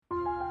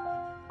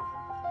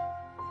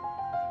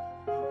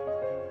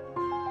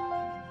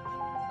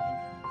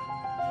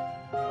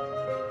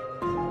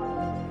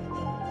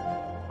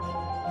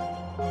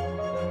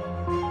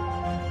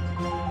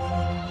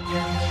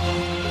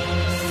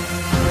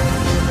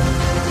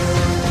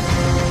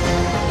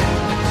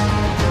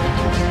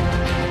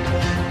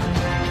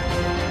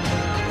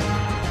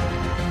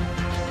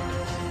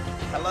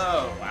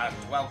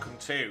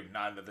to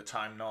Neither the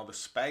Time Nor the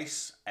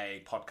Space,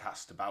 a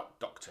podcast about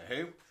Doctor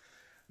Who.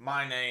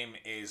 My name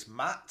is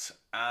Matt,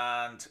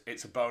 and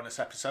it's a bonus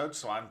episode,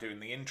 so I'm doing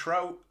the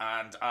intro,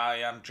 and I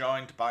am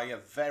joined by a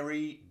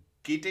very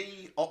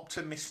giddy,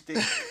 optimistic,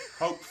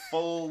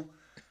 hopeful,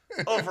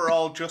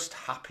 overall just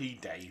happy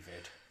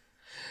David.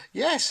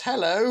 Yes,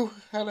 hello.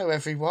 Hello,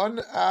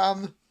 everyone.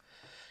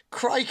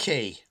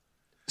 Crikey.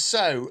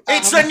 So...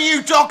 it's a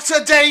new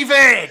Doctor,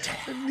 David!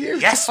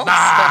 Yes, Doctor.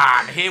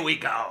 man! Here we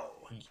go.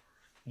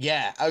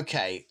 Yeah,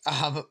 okay.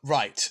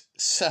 Right.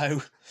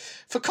 So,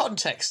 for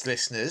context,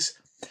 listeners,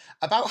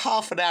 about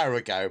half an hour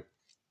ago,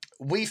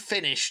 we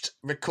finished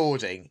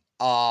recording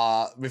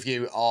our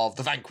review of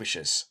The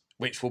Vanquishers,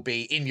 which will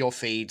be in your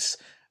feeds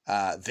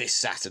this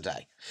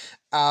Saturday.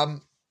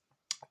 And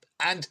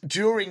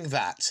during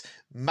that,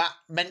 Matt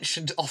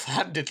mentioned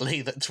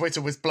offhandedly that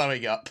Twitter was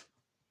blowing up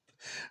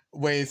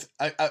with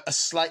a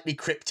slightly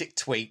cryptic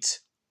tweet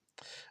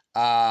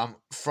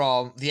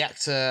from the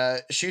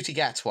actor Ncuti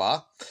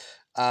Gatwa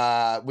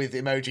with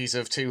emojis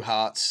of two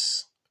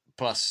hearts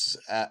plus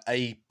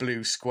a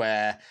blue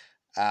square.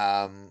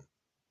 And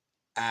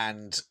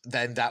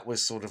then that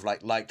was sort of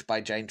like liked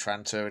by Jane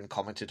Tranter and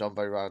commented on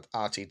by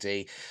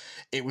RTD.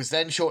 It was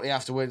then shortly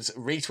afterwards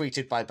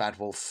retweeted by Bad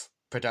Wolf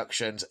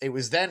Productions. It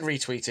was then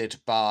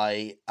retweeted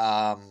by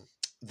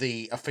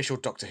the official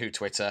Doctor Who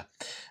Twitter,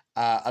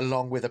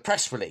 along with a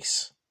press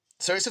release.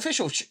 So it's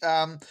official.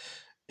 Ncuti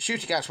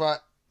Gatwa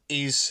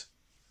is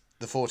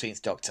the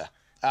 14th Doctor.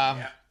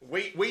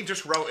 We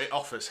just wrote it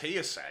off as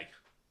hearsay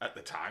at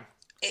the time.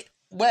 It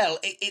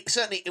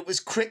certainly it was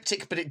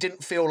cryptic, but it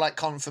didn't feel like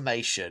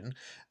confirmation.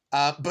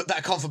 But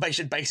that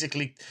confirmation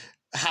basically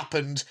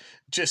happened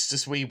just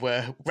as we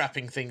were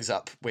wrapping things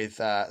up with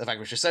The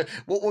Vanquisher. So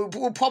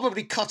we'll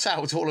probably cut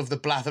out all of the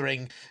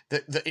blathering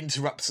that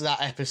interrupts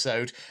that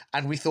episode,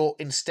 and we thought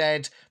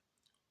instead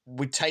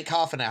we'd take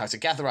half an hour to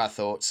gather our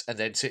thoughts and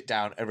then sit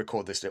down and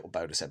record this little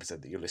bonus episode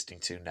that you're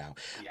listening to now.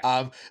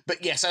 Yeah.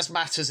 But yes, as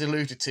Matt has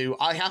alluded to,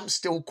 I am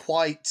still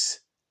quite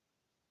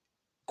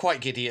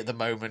giddy at the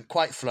moment,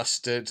 quite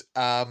flustered.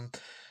 I've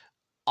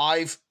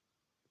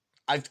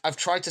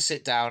tried to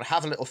sit down,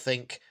 have a little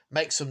think,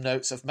 make some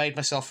notes. I've made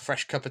myself a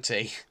fresh cup of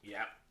tea.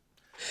 Yeah.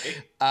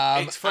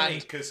 It's funny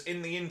because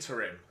in the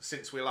interim,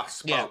 since we last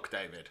spoke,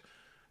 David,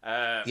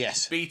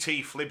 yes,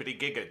 BT Flibbity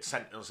Giggard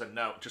sent us a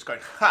note just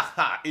going,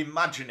 ha,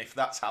 imagine if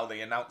that's how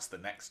they announce the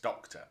next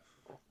Doctor.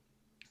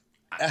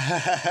 And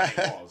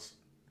it was.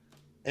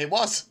 It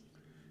was.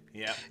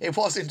 Yeah. It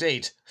was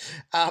indeed.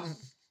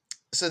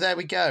 So there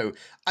we go.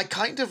 I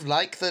kind of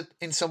like that,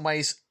 in some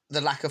ways, the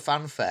lack of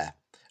fanfare.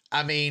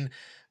 I mean,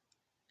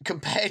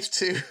 compared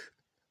to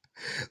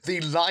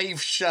the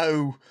live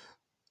show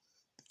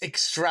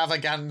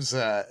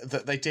extravaganza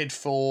that they did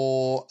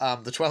for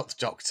the 12th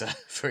Doctor,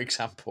 for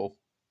example.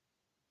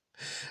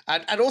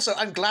 And also,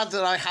 I'm glad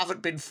that I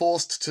haven't been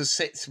forced to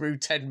sit through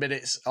 10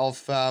 minutes of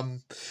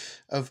some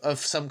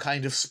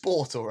kind of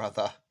sport or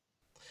other,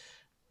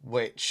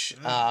 which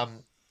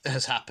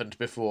has happened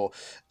before.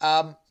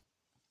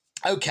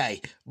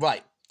 Okay,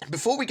 right.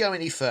 Before we go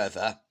any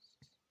further,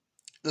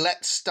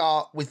 let's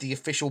start with the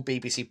official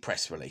BBC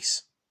press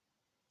release.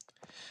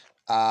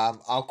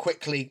 I'll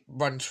quickly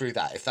run through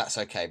that, if that's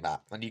okay,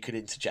 Matt, and you can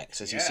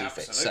interject as you see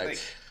fit. Absolutely.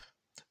 So,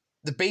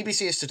 the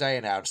BBC has today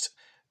announced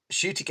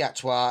Ncuti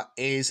Gatwa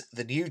is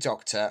the new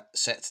Doctor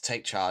set to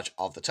take charge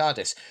of the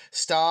TARDIS.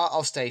 Star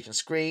of stage and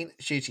screen,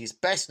 Ncuti is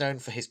best known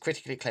for his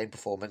critically acclaimed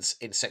performance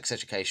in Sex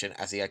Education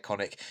as the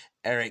iconic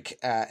Eric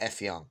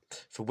F. Young,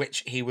 for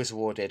which he was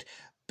awarded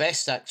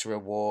Best Actor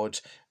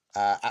Award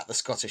at the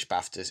Scottish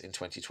BAFTAs in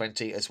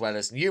 2020, as well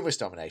as numerous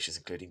nominations,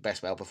 including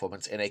Best Male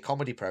Performance in a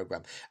Comedy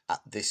Programme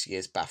at this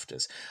year's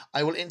BAFTAs.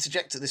 I will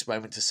interject at this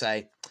moment to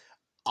say,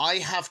 I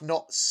have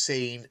not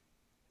seen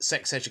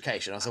Sex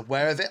Education. I was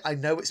aware of it. I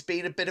know it's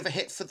been a bit of a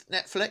hit for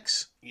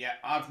Netflix. Yeah,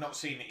 I've not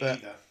seen it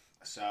either.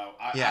 So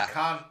I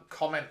can't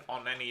comment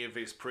on any of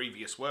his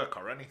previous work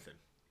or anything.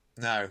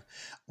 No.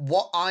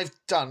 What I've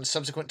done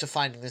subsequent to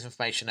finding this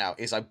information out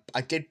is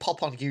I did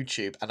pop on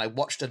YouTube and I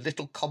watched a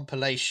little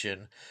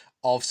compilation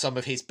of some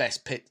of his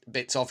best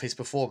bits of his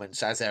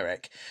performance as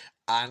Eric.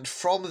 And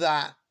from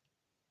that,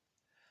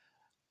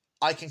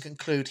 I can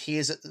conclude he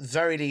is at the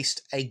very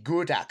least a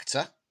good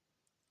actor.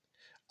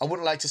 I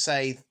wouldn't like to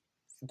say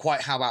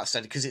quite how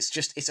outstanding, because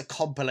it's a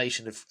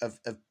compilation of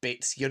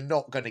bits. You're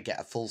not going to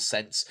get a full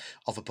sense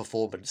of a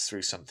performance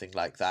through something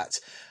like that.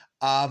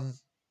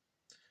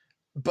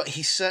 But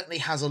he certainly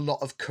has a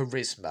lot of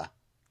charisma.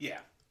 Yeah.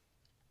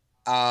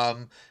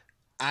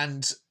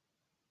 And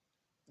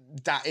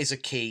that is a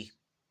key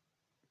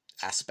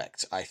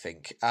aspect, I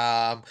think.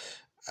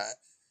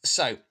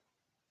 So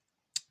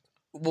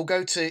we'll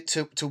go to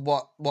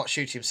what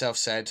Ncuti himself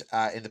said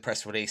in the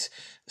press release.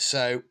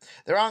 So,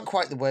 there aren't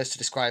quite the words to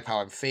describe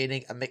how I'm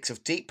feeling. A mix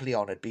of deeply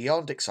honoured,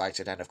 beyond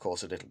excited, and of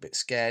course a little bit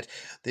scared.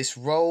 This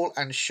role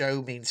and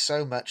show means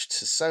so much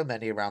to so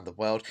many around the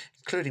world,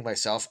 including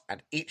myself,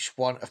 and each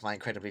one of my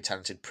incredibly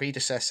talented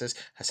predecessors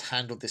has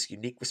handled this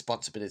unique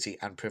responsibility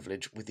and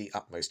privilege with the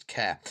utmost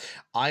care.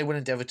 I will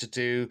endeavour to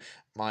do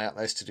my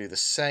utmost to do the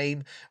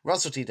same.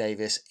 Russell T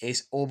Davies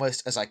is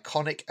almost as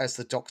iconic as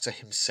the Doctor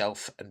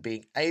himself, and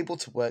being able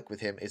to work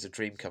with him is a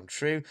dream come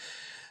true.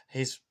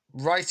 His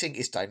writing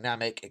is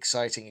dynamic,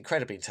 exciting,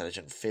 incredibly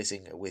intelligent,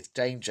 fizzing with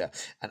danger,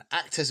 an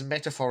actor's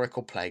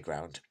metaphorical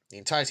playground. The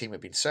entire team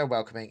have been so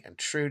welcoming and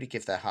truly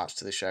give their hearts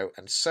to the show,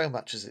 and so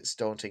much as it's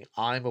daunting,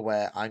 I'm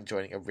aware I'm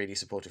joining a really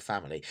supportive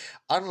family.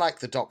 Unlike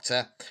the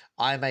Doctor,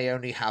 I may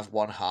only have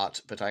one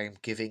heart, but I am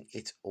giving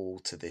it all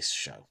to this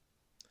show.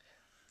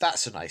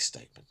 That's a nice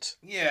statement.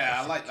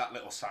 Yeah, I like that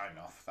little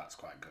sign-off. That's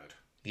quite good.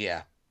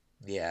 Yeah.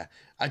 Yeah.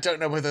 I don't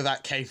know whether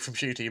that came from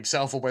Ncuti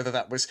himself or whether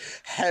that was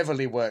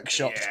heavily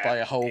workshopped by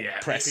a whole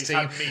press he's team.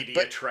 Had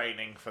media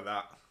training for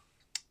that.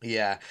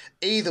 Yeah.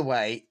 Either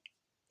way,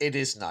 it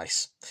is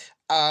nice.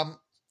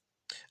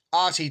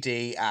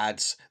 RTD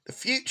adds, the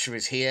future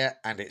is here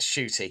and it's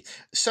Ncuti.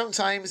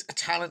 Sometimes a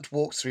talent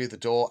walks through the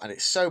door and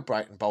it's so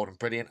bright and bold and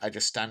brilliant, I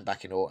just stand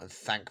back in awe and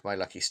thank my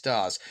lucky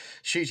stars.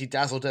 Ncuti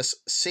dazzled us,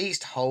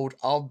 seized hold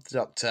of the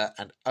Doctor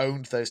and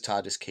owned those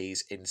TARDIS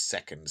keys in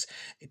seconds.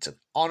 It's an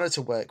honour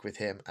to work with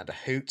him and a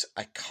hoot.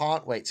 I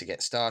can't wait to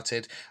get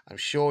started. I'm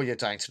sure you're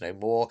dying to know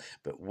more,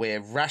 but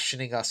we're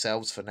rationing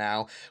ourselves for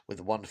now with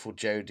the wonderful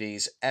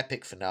Jodie's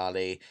epic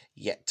finale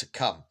yet to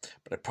come.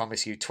 But I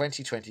promise you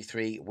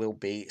 2023 will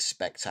be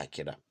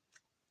spectacular.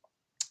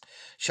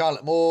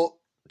 Charlotte Moore,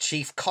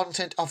 Chief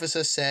Content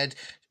Officer, said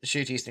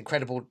Ncuti is an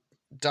incredible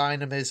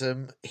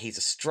dynamism. He's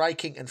a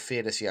striking and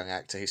fearless young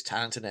actor whose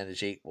talent and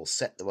energy will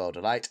set the world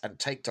alight and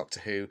take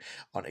Doctor Who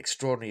on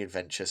extraordinary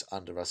adventures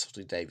under Russell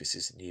T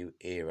Davies' new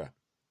era.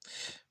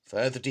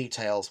 Further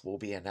details will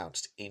be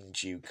announced in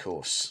due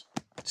course.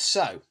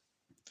 So,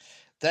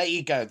 there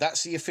you go.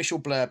 That's the official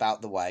blurb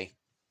out the way.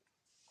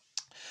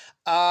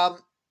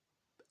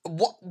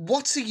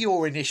 What are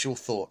your initial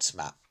thoughts,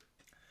 Matt?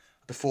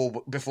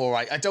 Before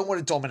I don't want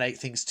to dominate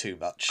things too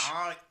much.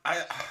 I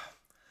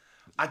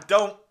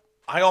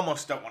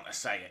almost don't want to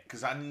say it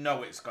because I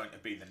know it's going to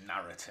be the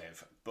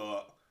narrative,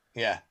 but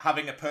yeah,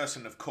 having a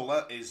person of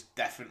colour is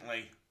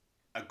definitely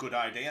a good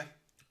idea.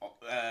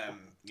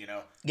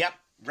 Yep,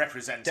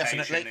 representation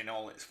definitely. in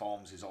all its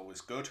forms is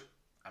always good.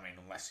 I mean,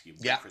 unless you're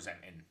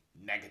representing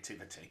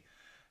negativity.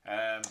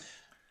 And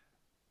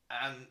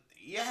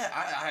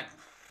yeah,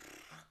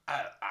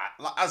 I,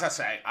 as I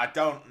say, I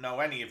don't know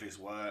any of his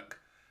work.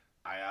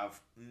 I have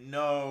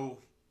no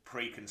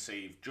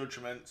preconceived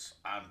judgments.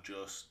 I'm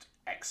just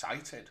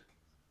excited.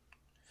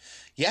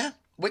 Yeah,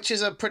 which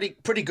is a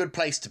pretty good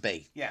place to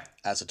be. Yeah,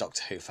 as a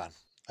Doctor Who fan,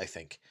 I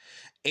think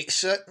it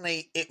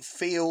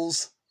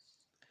feels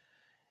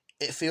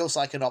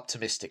like an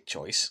optimistic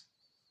choice.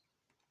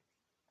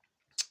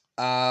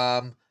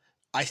 I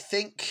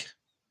think.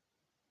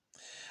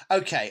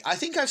 Okay, I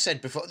think I've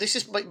said before, this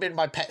has been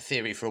my pet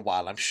theory for a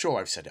while. I'm sure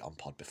I've said it on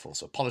pod before,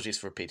 so apologies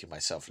for repeating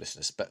myself,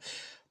 listeners. But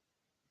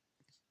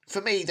for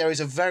me, there is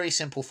a very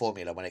simple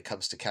formula when it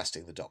comes to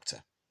casting the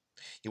Doctor.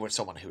 You want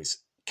someone who is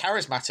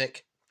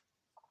charismatic,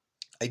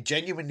 a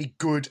genuinely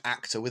good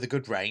actor with a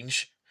good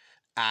range,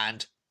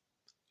 and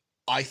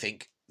I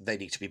think they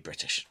need to be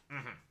British.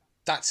 Mm-hmm.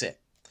 That's it.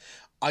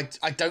 I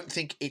don't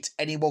think it's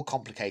any more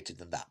complicated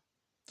than that.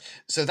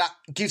 So that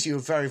gives you a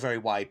very, very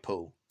wide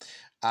pool.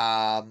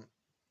 As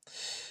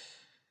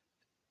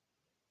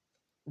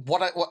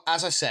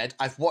I said,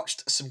 I've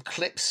watched some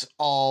clips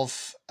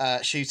of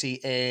Ncuti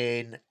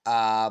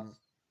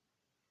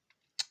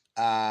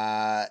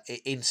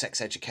in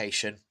Sex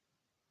Education.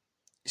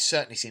 He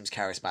certainly seems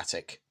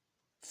charismatic.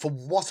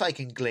 From what I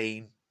can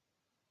glean,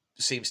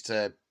 seems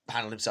to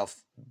handle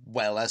himself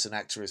well as an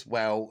actor as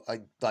well.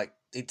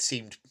 It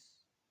seemed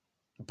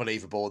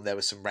believable and there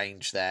was some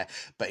range there,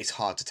 but it's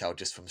hard to tell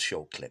just from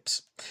short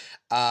clips.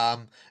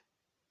 And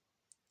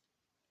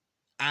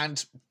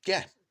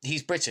yeah,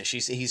 he's British.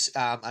 He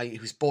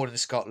was born in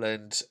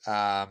Scotland.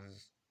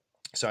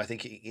 So I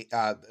think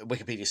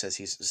Wikipedia says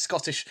he's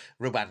Scottish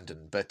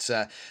Rwandan, but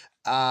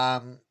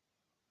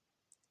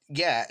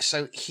yeah.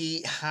 So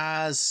he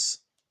has.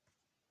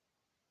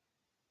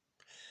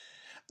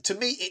 To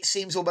me, it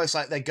seems almost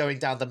like they're going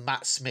down the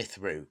Matt Smith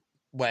route,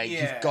 where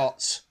you've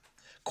got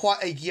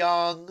quite a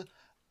young,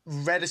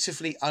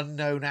 relatively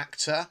unknown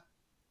actor,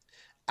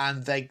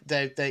 and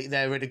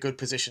they're in a good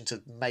position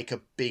to make a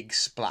big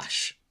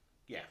splash.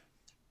 Yeah.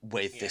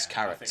 With this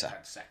character. I think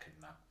I'd second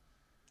that.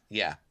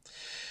 Yeah.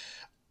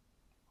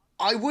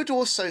 I would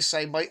also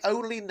say my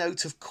only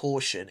note of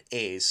caution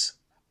is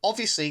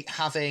obviously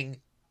having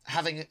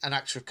an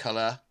actor of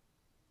colour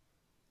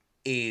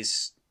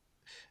is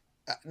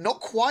not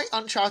quite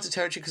uncharted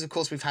territory because of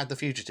course we've had the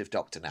Fugitive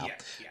Doctor now.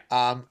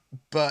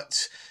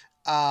 But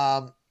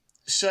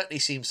certainly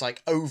seems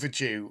like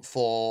overdue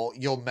for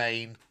your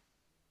main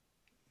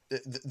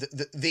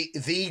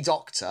the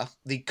Doctor,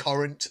 the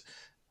current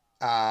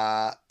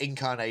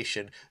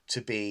incarnation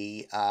to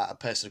be a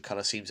person of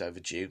colour seems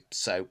overdue.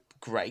 So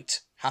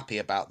great, happy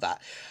about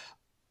that.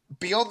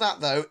 Beyond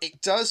that, though,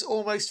 it does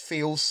almost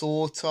feel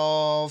sort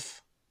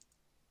of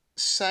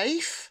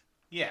safe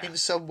in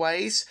some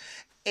ways,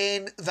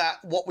 in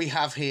that what we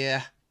have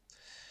here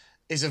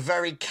is a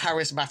very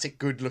charismatic,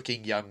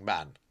 good-looking young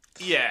man.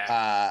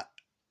 Yeah.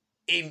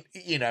 In,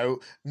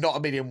 not a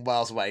million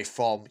miles away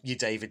from your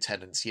David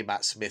Tennants, your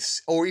Matt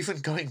Smiths, or even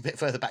going a bit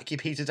further back, your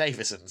Peter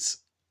Davisons.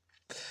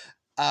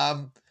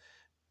 But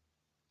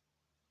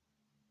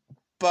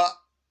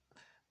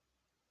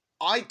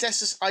I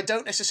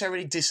don't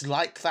necessarily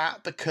dislike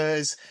that,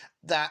 because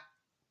that,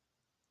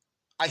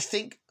 I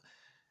think,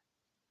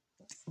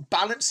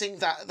 balancing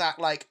that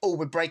like, oh,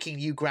 we're breaking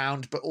new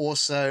ground, but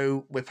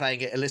also we're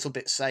playing it a little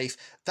bit safe,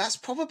 that's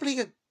probably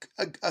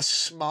a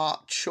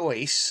smart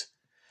choice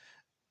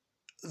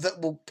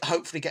that will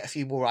hopefully get a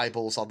few more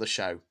eyeballs on the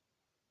show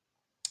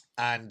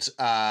and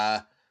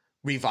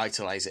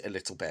revitalize it a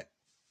little bit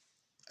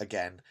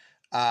again,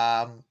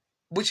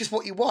 which is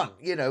what you want.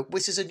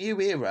 This is a new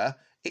era.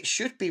 It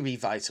should be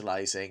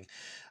revitalizing.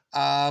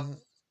 And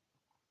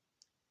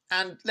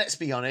let's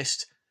be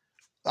honest,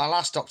 our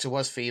last Doctor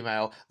was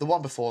female. The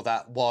one before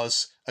that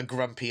was a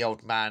grumpy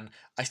old man.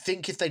 I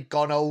think if they'd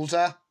gone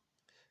older,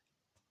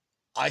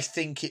 I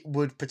think it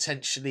would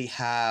potentially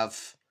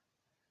have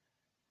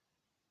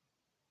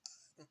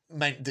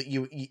meant that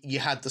you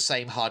had the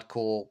same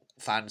hardcore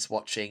fans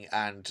watching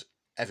and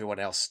everyone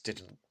else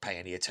didn't pay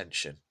any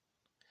attention.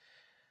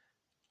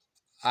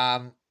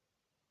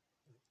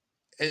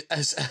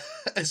 As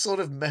sort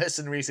of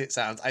mercenary as it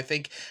sounds, I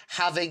think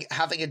having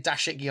a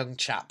dashing young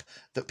chap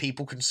that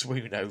people can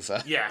swoon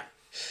over,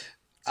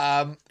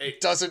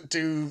 doesn't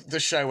do the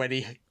show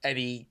any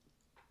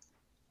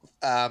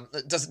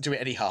doesn't do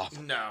it any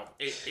harm. No,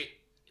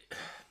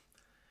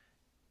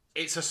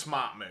 it's a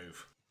smart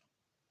move.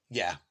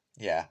 Yeah.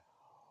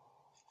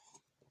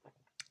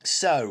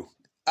 So,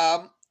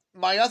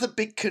 my other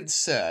big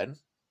concern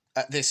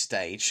at this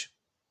stage,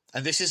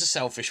 and this is a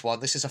selfish one,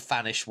 this is a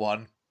fanish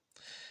one,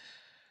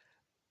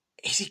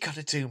 is he going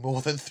to do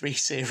more than 3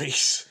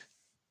 series?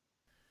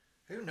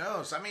 Who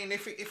knows? I mean,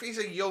 if he's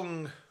a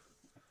young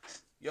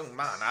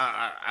man,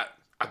 I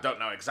don't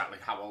know exactly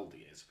how old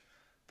he is,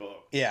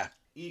 but yeah,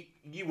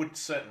 you would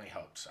certainly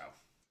hope so.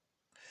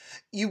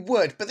 You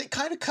would, but it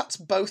kind of cuts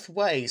both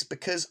ways,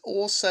 because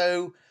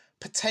also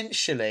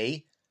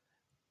potentially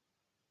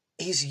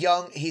he's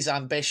young, he's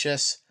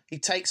ambitious, he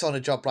takes on a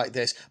job like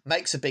this,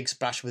 makes a big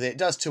splash with it,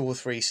 does 2 or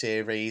 3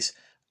 series,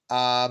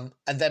 and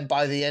then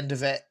by the end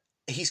of it,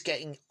 he's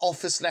getting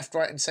offers left,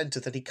 right, and centre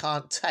that he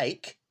can't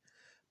take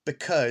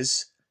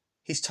because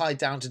he's tied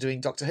down to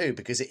doing Doctor Who,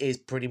 because it is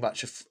pretty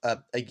much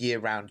a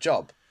year-round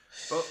job.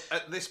 But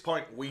at this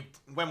point,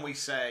 when we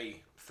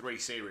say 3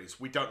 series,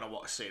 we don't know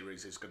what a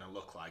series is going to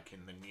look like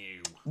in the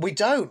new... We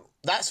don't.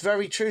 That's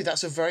very true.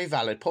 That's a very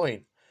valid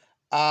point.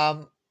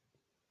 But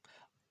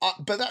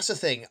that's the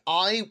thing.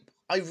 I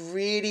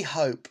really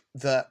hope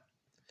that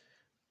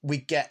we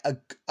get a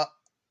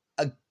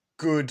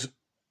good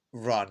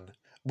run.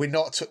 We're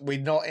not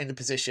in a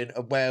position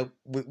of where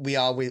we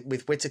are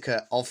with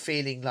Whittaker, of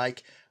feeling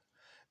like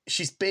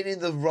she's been in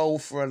the role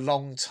for a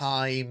long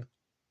time,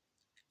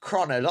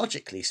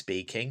 chronologically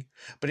speaking,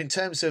 but in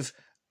terms of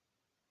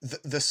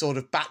the sort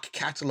of back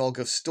catalogue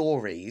of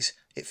stories,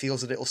 it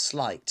feels a little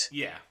slight.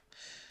 Yeah.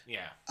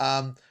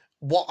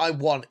 What I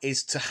want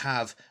is to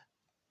have,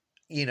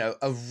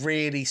 a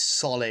really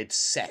solid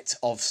set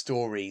of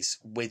stories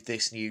with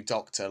this new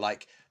Doctor,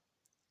 like,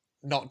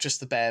 not just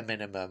the bare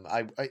minimum.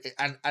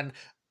 And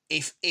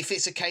if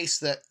it's a case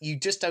that you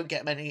just don't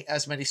get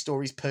as many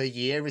stories per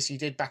year as you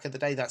did back in the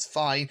day, that's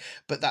fine.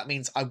 But that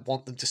means I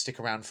want them to stick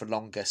around for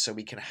longer, so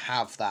we can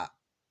have that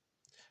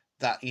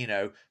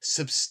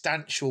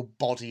substantial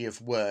body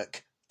of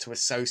work to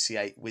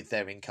associate with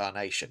their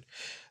incarnation.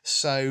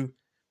 So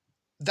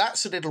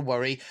that's a little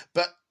worry,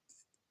 but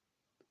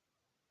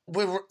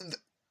we're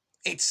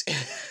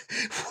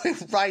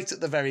right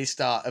at the very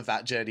start of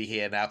that journey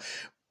here now.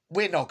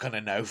 We're not going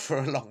to know for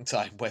a long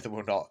time whether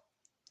or not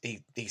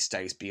he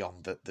stays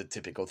beyond the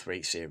typical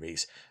 3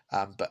 series.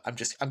 But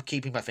I'm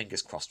keeping my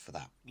fingers crossed for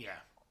that. Yeah.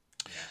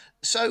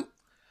 So,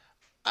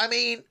 I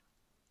mean,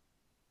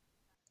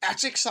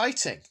 that's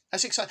exciting.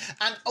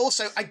 And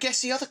also, I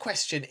guess the other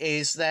question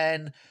is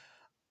then,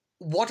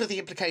 what are the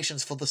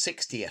implications for the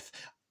 60th?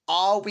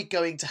 Are we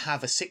going to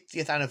have a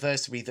 60th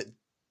anniversary that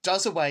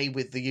does away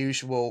with the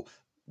usual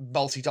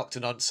multi-Doctor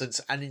nonsense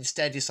and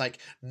instead is like,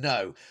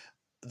 no,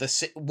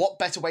 what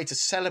better way to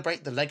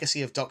celebrate the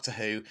legacy of Doctor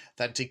Who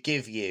than to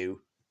give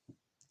you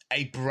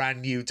a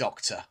brand new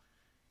Doctor?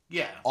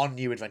 Yeah. On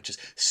new adventures.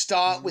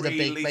 Start with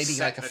really a big, maybe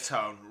set like the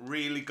tone.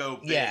 Really go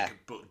big,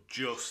 but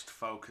just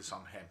focus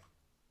on him.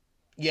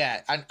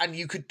 Yeah, and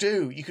you could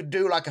do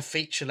like a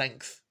feature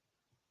length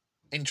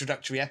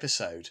introductory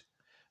episode,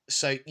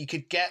 so you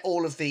could get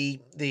all of the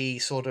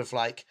sort of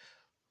like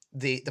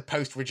the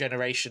post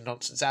regeneration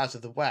nonsense out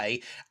of the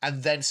way,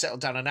 and then settle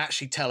down and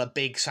actually tell a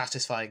big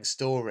satisfying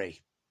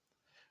story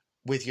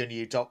with your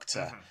new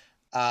Doctor.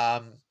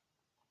 Mm-hmm.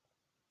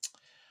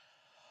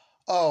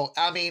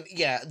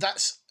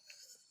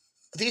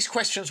 These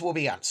questions will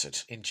be answered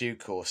in due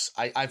course.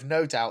 I've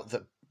no doubt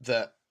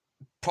that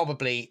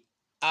probably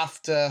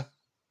after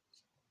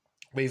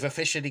we've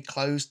officially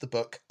closed the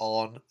book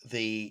on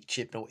the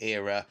Chibnall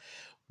era,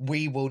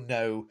 we will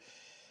know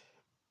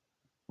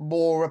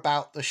more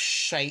about the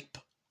shape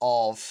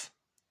of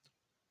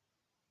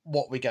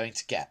what we're going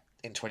to get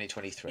in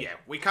 2023. Yeah,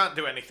 we can't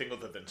do anything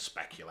other than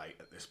speculate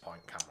at this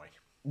point, can we?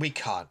 We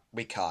can't.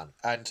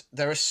 And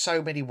there are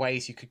so many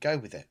ways you could go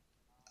with it.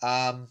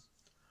 But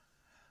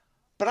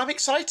I'm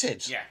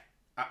excited. Yeah,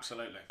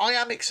 absolutely. I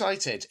am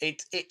excited.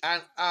 It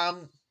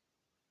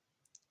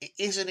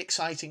is an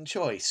exciting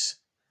choice.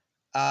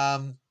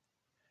 And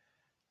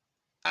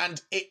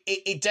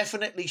it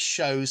definitely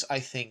shows, I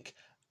think,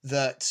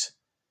 that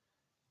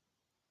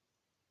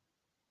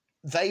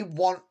they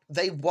want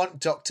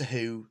Doctor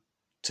Who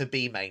to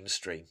be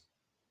mainstream.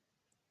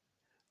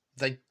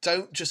 They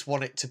don't just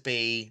want it to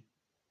be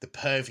the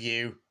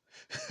purview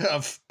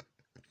of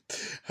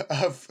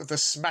the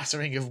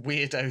smattering of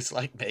weirdos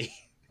like me,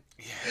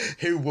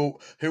 who will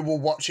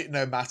watch it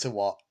no matter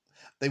what.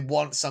 They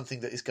want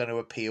something that is going to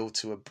appeal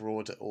to a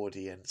broader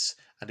audience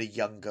and a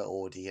younger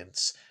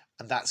audience,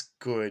 and that's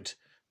good.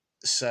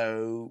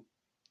 So,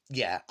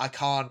 yeah,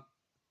 I'm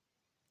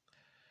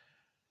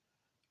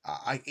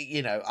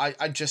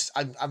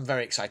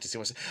very excited to see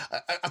what's.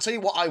 I'll tell you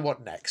what I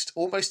want next,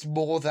 almost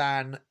more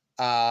than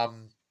a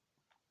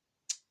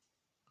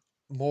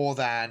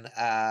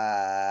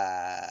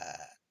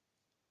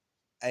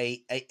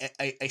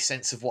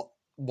sense of what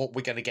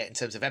we're going to get in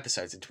terms of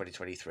episodes in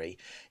 2023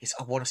 is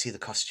I want to see the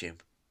costume.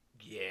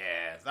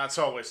 Yeah, that's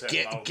always it,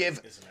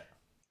 isn't it?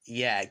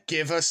 Yeah,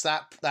 give us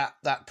that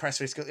press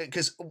release,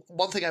 because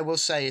one thing I will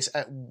say is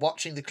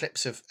watching the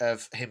clips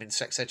of him in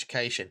Sex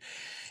Education,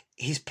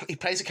 he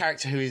plays a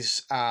character who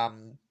is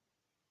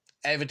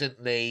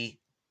evidently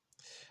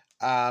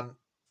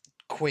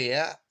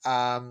queer,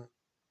 and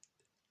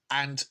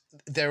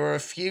there are a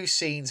few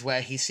scenes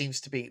where he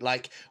seems to be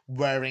like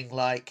wearing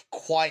like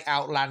quite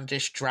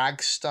outlandish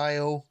drag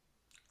style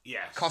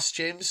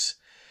costumes,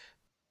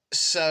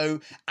 so,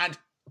 and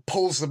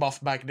pulls them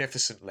off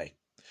magnificently.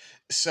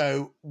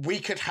 So we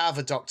could have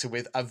a Doctor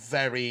with a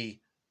very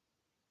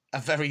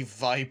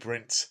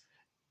vibrant,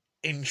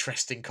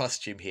 interesting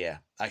costume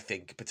here, I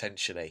think,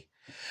 potentially.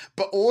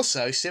 But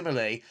also,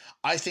 similarly,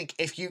 I think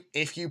if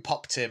you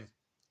popped him,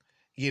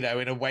 in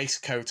a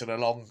waistcoat and a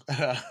long,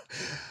 a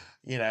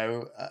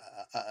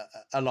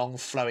long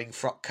flowing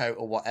frock coat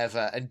or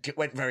whatever, and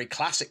went very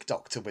classic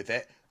Doctor with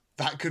it,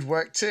 that could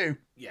work too.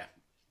 Yeah,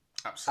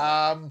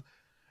 absolutely.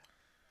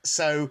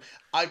 So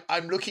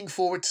I'm looking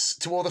forward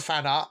to all the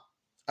fan art.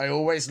 I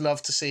always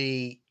love to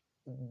see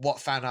what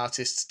fan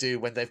artists do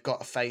when they've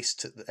got a face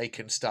that they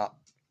can start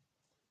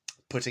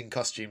putting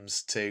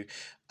costumes to.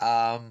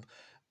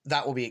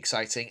 That will be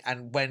exciting.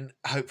 And when,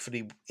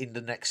 hopefully, in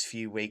the next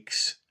few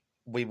weeks,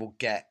 we will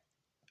get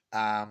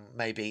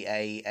maybe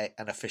an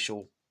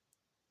official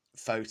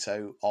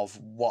photo of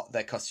what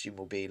their costume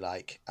will be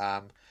like.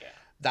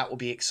 That will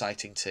be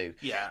exciting too.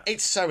 Yeah.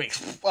 It's so...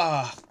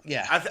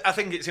 yeah. I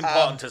think it's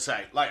important to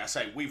say, like I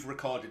say, we've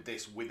recorded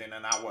this within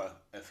an hour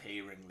of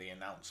hearing the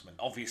announcement.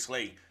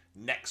 Obviously,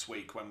 next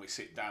week when we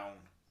sit down,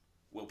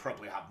 we'll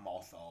probably have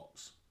more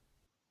thoughts.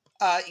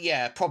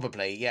 Yeah,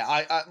 probably. Yeah,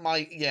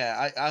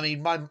 I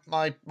mean, my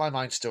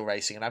mind's still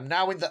racing, and I'm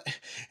now in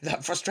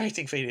that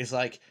frustrating feeling. Is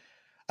like,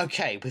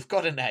 okay, we've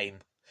got a name,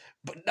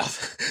 but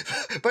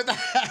nothing. But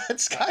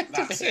that's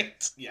of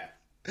it. Yeah.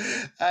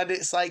 And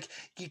it's like,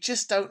 you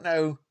just don't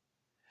know,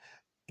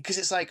 because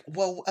it's like,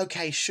 well,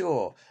 okay,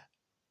 sure,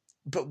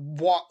 but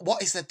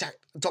what is the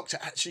Doctor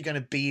actually going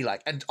to be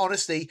like? And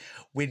honestly,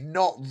 we're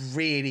not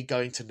really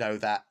going to know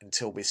that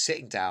until we're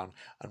sitting down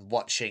and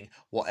watching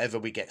whatever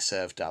we get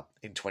served up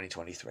in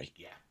 2023.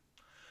 Yeah.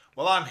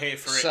 Well, I'm here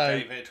for it,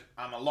 David.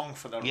 I'm along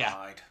for the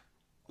ride.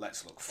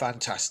 Let's look forward.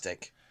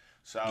 Fantastic.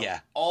 So,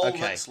 all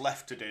that's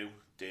left to do,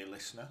 dear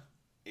listener,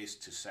 is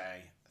to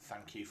say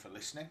thank you for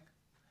listening.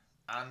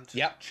 And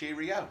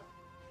cheerio.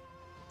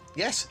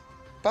 Yes.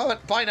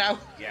 Bye now.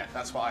 Yeah,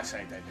 that's what I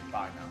say, David.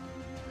 Bye now.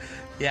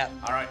 Yeah.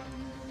 All right.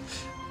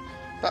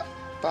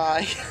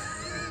 Bye.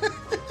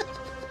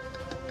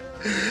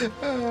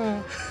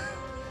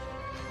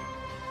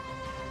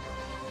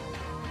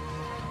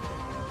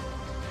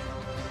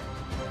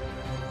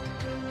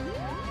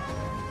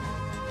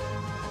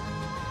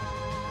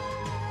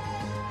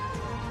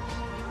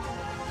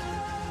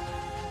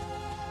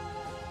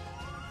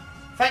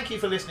 Thank you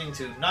for listening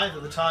to Neither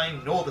the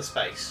Time Nor the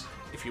Space.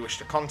 If you wish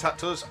to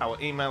contact us, our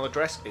email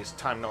address is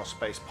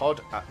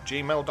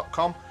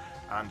timenorSpacePod@gmail.com,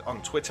 and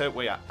on Twitter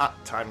we are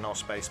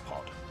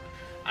 @timenorSpacePod.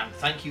 And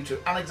thank you to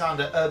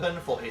Alexander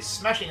Urban for his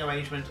smashing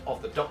arrangement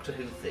of the Doctor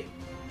Who theme.